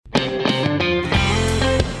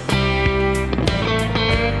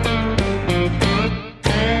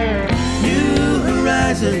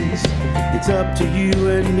it's up to you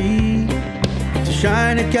and me to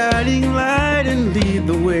shine a guiding light and lead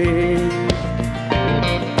the way.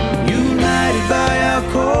 United by our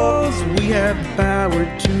cause, we have the power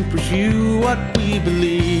to pursue what we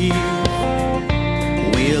believe.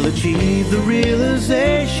 We'll achieve the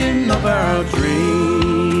realization of our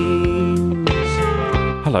dreams.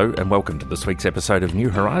 Hello and welcome to this week's episode of New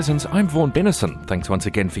Horizons. I'm Vaughan Bennison. Thanks once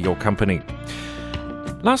again for your company.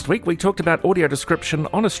 Last week we talked about audio description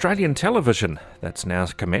on Australian television. That's now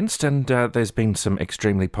commenced and there's been some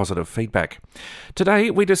extremely positive feedback.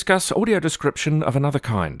 Today we discuss audio description of another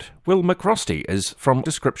kind. Will McRosty is from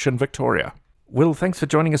Description Victoria. Will, thanks for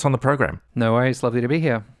joining us on the program. No worries, lovely to be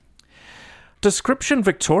here. Description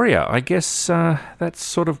Victoria, I guess that's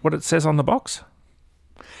sort of what it says on the box?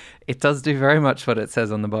 It does do very much what it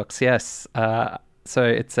says on the box, yes. So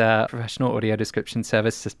it's a professional audio description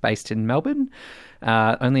service just based in Melbourne,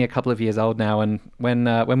 only a couple of years old now. And when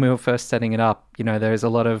we were first setting it up, you know, there's a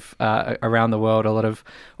lot of, around the world, a lot of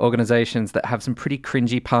organizations that have some pretty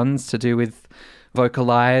cringy puns to do with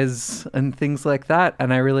vocalize and things like that.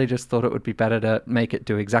 And I really just thought it would be better to make it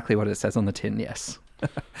do exactly what it says on the tin, yes.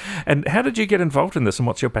 And how did you get involved in this and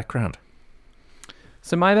what's your background?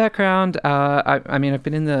 So my background, I mean, I've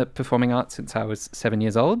been in the performing arts since I was 7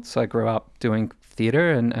 years old. So I grew up doing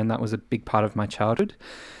theatre and that was a big part of my childhood.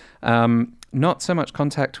 Not so much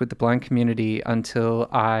contact with the blind community until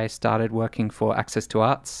I started working for Access to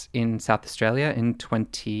Arts in South Australia in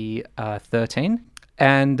 2013.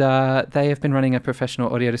 And they have been running a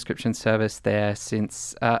professional audio description service there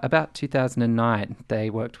since about 2009. They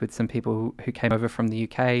worked with some people who came over from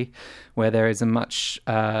the UK, where there is a much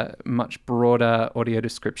broader audio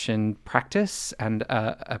description practice and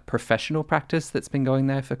a professional practice that's been going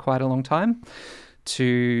there for quite a long time,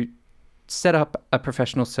 to set up a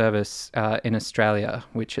professional service in Australia,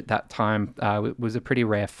 which at that time was a pretty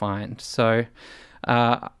rare find. So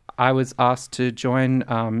I was asked to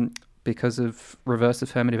join because of reverse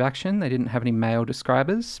affirmative action. They didn't have any male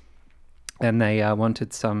describers and they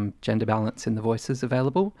wanted some gender balance in the voices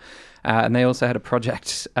available. And they also had a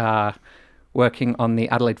project working on the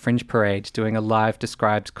Adelaide Fringe Parade doing a live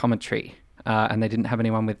described commentary. And they didn't have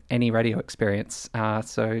anyone with any radio experience.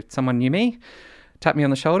 So someone knew me, tapped me on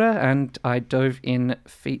the shoulder, and I dove in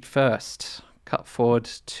feet first. Cut forward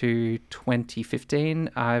to 2015,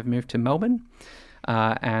 I've moved to Melbourne.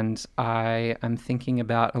 And I am thinking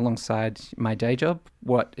about, alongside my day job,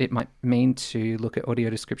 what it might mean to look at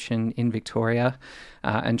audio description in Victoria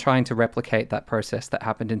and trying to replicate that process that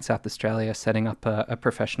happened in South Australia, setting up a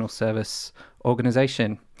professional service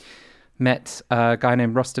organisation. Met a guy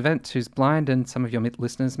named Ross DeVent, who's blind, and some of your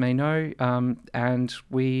listeners may know, and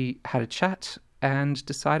we had a chat and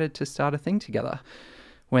decided to start a thing together.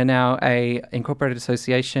 We're now a incorporated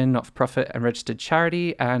association, not-for-profit and registered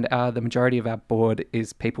charity, and the majority of our board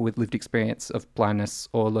is people with lived experience of blindness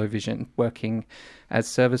or low vision, working as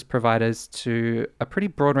service providers to a pretty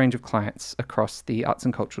broad range of clients across the arts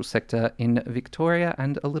and cultural sector in Victoria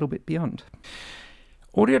and a little bit beyond.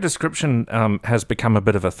 Audio description has become a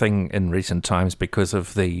bit of a thing in recent times because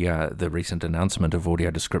of the recent announcement of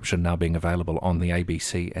audio description now being available on the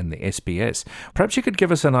ABC and the SBS. Perhaps you could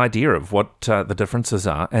give us an idea of what the differences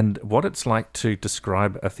are and what it's like to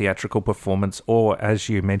describe a theatrical performance or, as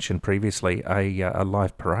you mentioned previously, a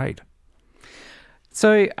live parade.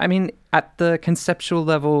 So, I mean, at the conceptual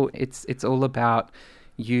level, it's all about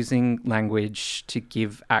using language to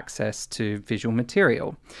give access to visual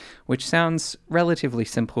material, which sounds relatively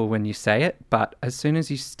simple when you say it, but as soon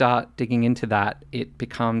as you start digging into that, it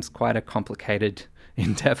becomes quite a complicated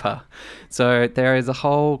endeavor. So there is a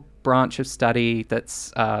whole branch of study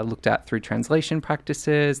that's looked at through translation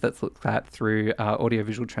practices, that's looked at through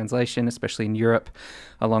audiovisual translation, especially in Europe,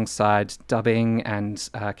 alongside dubbing and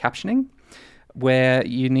captioning, where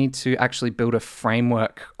you need to actually build a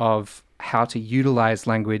framework of how to utilize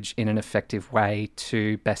language in an effective way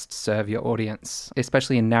to best serve your audience.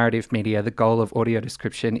 Especially in narrative media, the goal of audio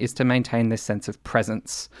description is to maintain this sense of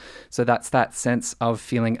presence. So that's that sense of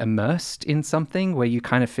feeling immersed in something where you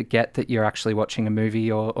kind of forget that you're actually watching a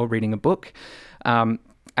movie or reading a book. And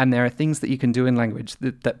there are things that you can do in language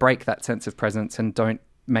that break that sense of presence and don't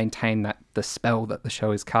maintain the spell that the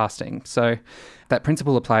show is casting. So that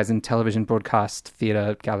principle applies in television, broadcast,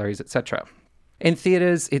 theatre, galleries, etc. In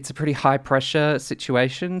theatres, it's a pretty high-pressure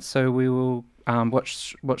situation, so we will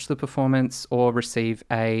watch the performance or receive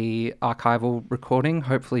a archival recording,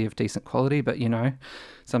 hopefully of decent quality, but, you know,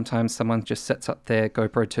 sometimes someone just sets up their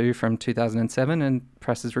GoPro 2 from 2007 and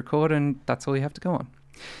presses record, and that's all you have to go on.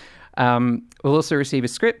 We'll also receive a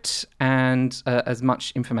script and as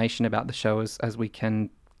much information about the show as we can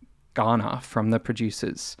garner from the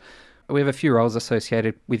producers. We have a few roles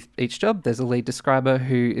associated with each job. There's a lead describer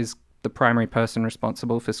who is the primary person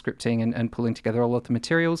responsible for scripting and pulling together all of the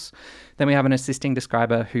materials. Then we have an assisting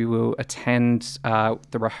describer who will attend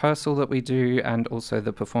the rehearsal that we do and also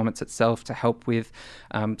the performance itself to help with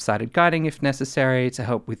sighted guiding if necessary, to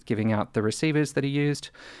help with giving out the receivers that are used.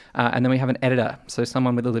 And then we have an editor, so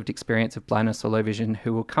someone with a lived experience of blindness or low vision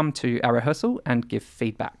who will come to our rehearsal and give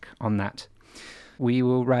feedback on that. We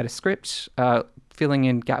will write a script, filling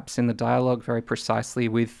in gaps in the dialogue very precisely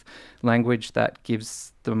with language that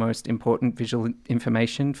gives the most important visual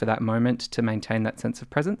information for that moment to maintain that sense of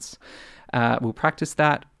presence. We'll practice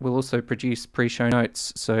that. We'll also produce pre-show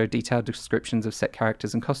notes, so detailed descriptions of set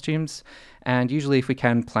characters and costumes, and usually, if we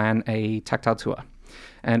can, plan a tactile tour.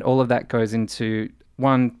 And all of that goes into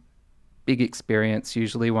one big experience,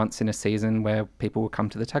 usually once in a season, where people will come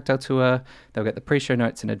to the tactile tour, they'll get the pre-show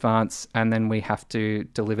notes in advance, and then we have to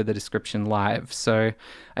deliver the description live. So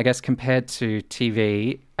I guess compared to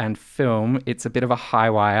TV and film, it's a bit of a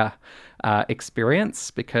high wire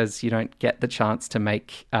experience because you don't get the chance to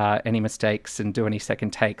make any mistakes and do any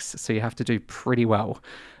second takes. So you have to do pretty well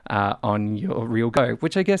on your real go,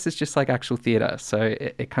 which I guess is just like actual theatre. So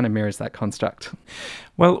it kind of mirrors that construct.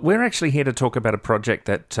 Well, we're actually here to talk about a project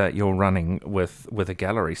that you're running with a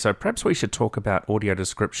gallery. So perhaps we should talk about audio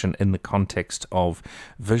description in the context of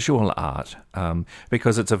visual art,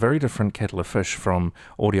 because it's a very different kettle of fish from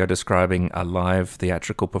audio describing a live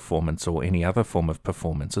theatrical performance or any other form of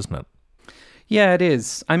performance, isn't it? Yeah, it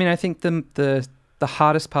is. I mean, I think the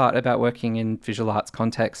hardest part about working in visual arts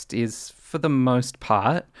context is, for the most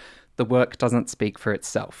part, the work doesn't speak for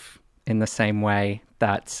itself in the same way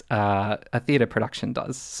that a theatre production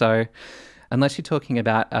does. So unless you're talking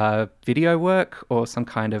about video work or some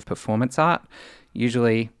kind of performance art,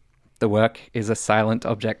 usually the work is a silent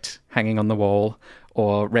object hanging on the wall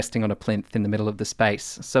or resting on a plinth in the middle of the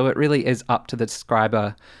space. So it really is up to the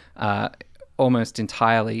describer almost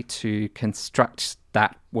entirely to construct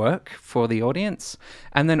that work for the audience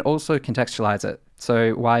and then also contextualize it.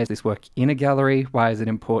 So why is this work in a gallery? Why is it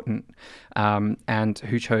important? And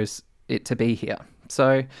who chose it to be here?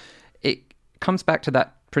 So it comes back to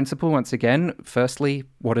that principle once again. Firstly,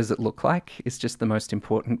 what does it look like is just the most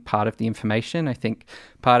important part of the information. I think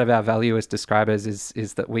part of our value as describers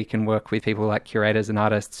is that we can work with people like curators and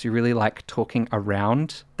artists who really like talking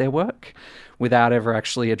around their work without ever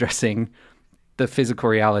actually addressing the physical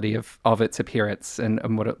reality of its appearance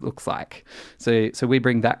and what it looks like. So we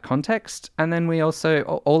bring that context. And then we also,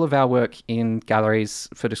 all of our work in galleries,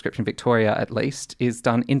 for Description Victoria at least, is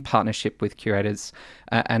done in partnership with curators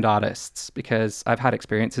and artists, because I've had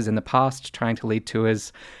experiences in the past trying to lead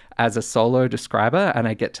tours as a solo describer, and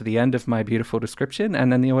I get to the end of my beautiful description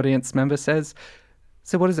and then the audience member says,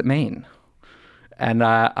 "So what does it mean?" And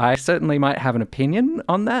I certainly might have an opinion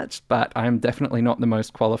on that, but I'm definitely not the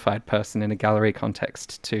most qualified person in a gallery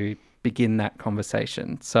context to begin that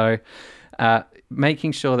conversation. So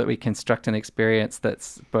making sure that we construct an experience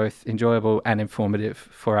that's both enjoyable and informative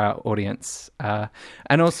for our audience,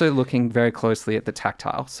 and also looking very closely at the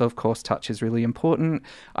tactile. So, of course, touch is really important,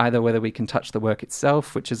 either whether we can touch the work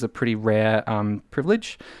itself, which is a pretty rare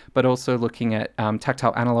privilege, but also looking at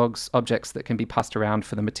tactile analogues, objects that can be passed around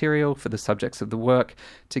for the material, for the subjects of the work,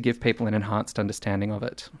 to give people an enhanced understanding of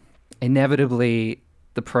it. Inevitably,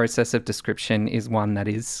 the process of description is one that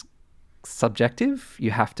is subjective.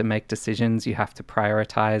 You have to make decisions, you have to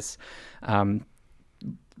prioritize.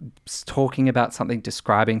 Talking about something,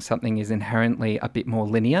 describing something is inherently a bit more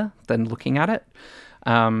linear than looking at it.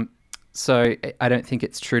 So I don't think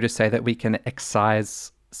it's true to say that we can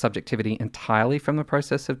excise subjectivity entirely from the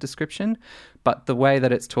process of description, but the way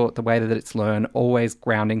that it's taught, the way that it's learned, always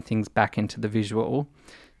grounding things back into the visual,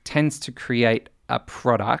 tends to create a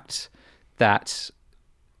product that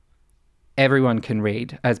everyone can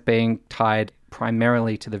read as being tied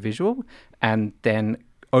primarily to the visual, and then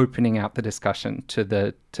opening out the discussion to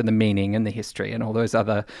the meaning and the history and all those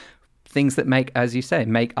other things that make, as you say,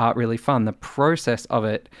 make art really fun. The process of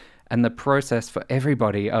it and the process for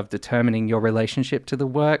everybody of determining your relationship to the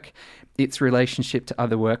work, its relationship to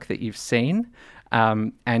other work that you've seen,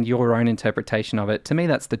 and your own interpretation of it. To me,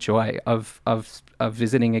 that's the joy of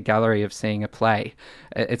visiting a gallery, of seeing a play.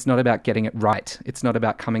 It's not about getting it right. It's not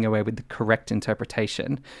about coming away with the correct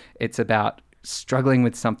interpretation. It's about struggling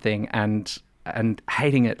with something and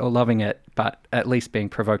hating it or loving it, but at least being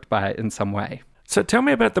provoked by it in some way. So tell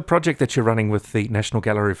me about the project that you're running with the National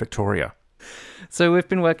Gallery of Victoria. So we've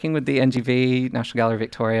been working with the NGV, National Gallery of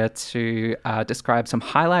Victoria, to describe some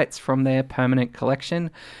highlights from their permanent collection.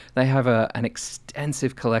 They have an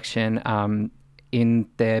extensive collection in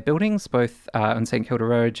their buildings, both on St Kilda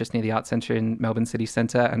Road, just near the Arts Centre in Melbourne City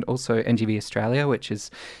Centre, and also NGV Australia, which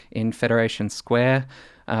is in Federation Square,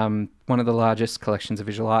 one of the largest collections of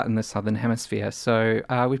visual art in the Southern Hemisphere. So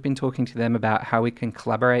we've been talking to them about how we can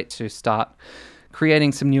collaborate to start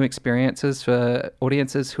creating some new experiences for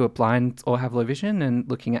audiences who are blind or have low vision, and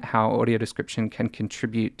looking at how audio description can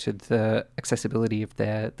contribute to the accessibility of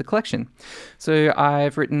the collection. So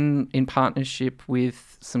I've written in partnership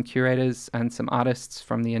with some curators and some artists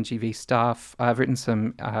from the NGV staff. I've written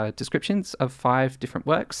some descriptions of 5 different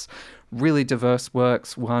works, really diverse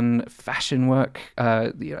works. One fashion work.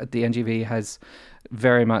 The NGV has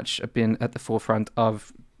very much been at the forefront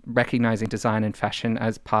of recognizing design and fashion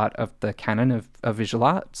as part of the canon of visual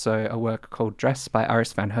art. So a work called Dress by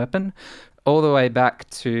Iris van Herpen, all the way back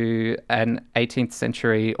to an 18th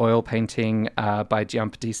century oil painting by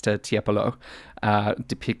Giambattista Tiepolo,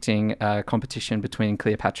 depicting a competition between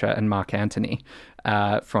Cleopatra and Mark Antony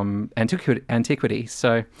from antiquity.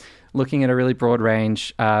 So looking at a really broad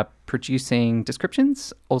range, producing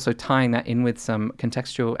descriptions, also tying that in with some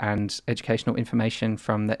contextual and educational information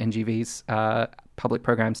from the NGV's public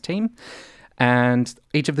programs team. And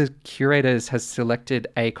each of the curators has selected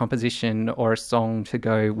a composition or a song to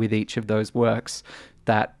go with each of those works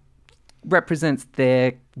that represents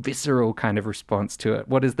their visceral kind of response to it.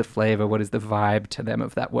 What is the flavor? What is the vibe to them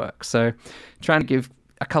of that work? So trying to give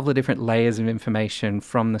a couple of different layers of information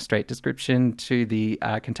from the straight description to the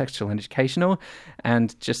contextual and educational,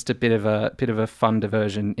 and just a bit of a fun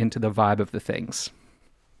diversion into the vibe of the things.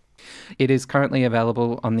 It is currently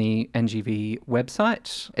available on the NGV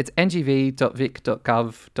website. It's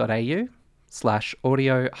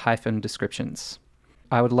ngv.vic.gov.au/audio-descriptions.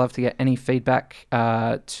 I would love to get any feedback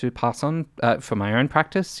to pass on for my own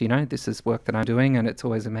practice. This is work that I'm doing, and it's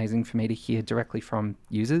always amazing for me to hear directly from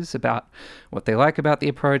users about what they like about the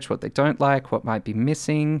approach, what they don't like, what might be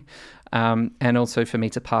missing, and also for me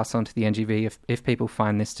to pass on to the NGV if people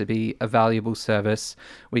find this to be a valuable service.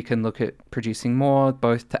 We can look at producing more,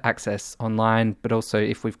 both to access online, but also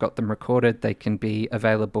if we've got them recorded, they can be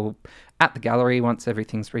available at the gallery once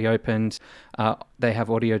everything's reopened. They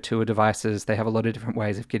have audio tour devices. They have a lot of different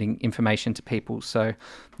ways of getting information to people. So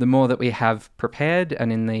the more that we have prepared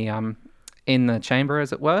and in the chamber,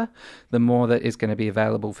 as it were, the more that is going to be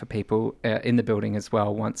available for people in the building as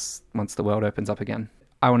well once the world opens up again.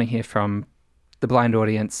 I want to hear from the blind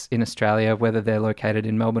audience in Australia, whether they're located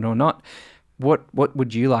in Melbourne or not. What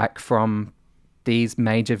would you like from these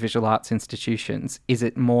major visual arts institutions? Is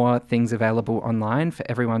it more things available online for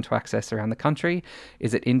everyone to access around the country?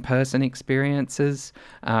 Is it in-person experiences?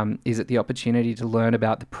 Is it the opportunity to learn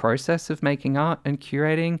about the process of making art and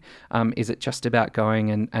curating? Is it just about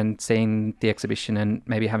going and seeing the exhibition and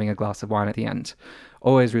maybe having a glass of wine at the end?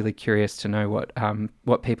 Always really curious to know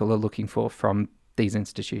what people are looking for from these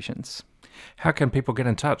institutions. How can people get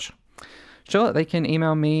in touch? Sure, they can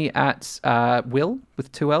email me at will,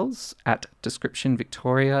 with 2 L's, at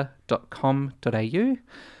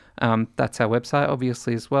descriptionvictoria.com.au. That's our website,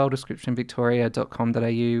 obviously, as well,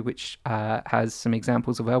 descriptionvictoria.com.au, which has some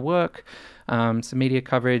examples of our work, some media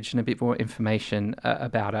coverage, and a bit more information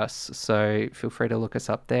about us. So feel free to look us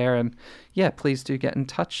up there. And yeah, please do get in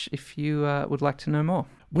touch if you would like to know more.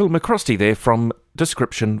 Will McCrosty there from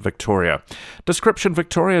Description Victoria.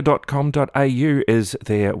 Descriptionvictoria.com.au is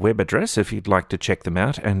their web address if you'd like to check them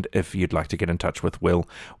out, and if you'd like to get in touch with Will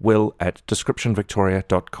at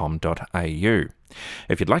descriptionvictoria.com.au.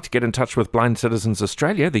 If you'd like to get in touch with Blind Citizens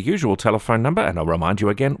Australia, the usual telephone number, and I'll remind you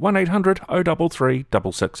again, 1800 033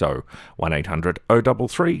 660, 1800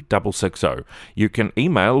 033 660. You can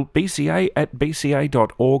email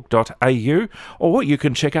bca@bca.org.au, or you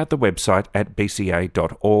can check out the website at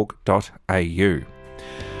bca.org.au.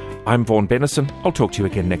 I'm Vaughan Bennison. I'll talk to you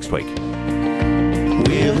again next week.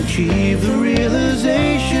 We'll achieve the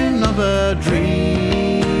realization of our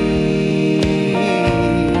dreams,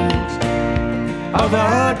 of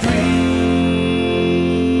our dreams.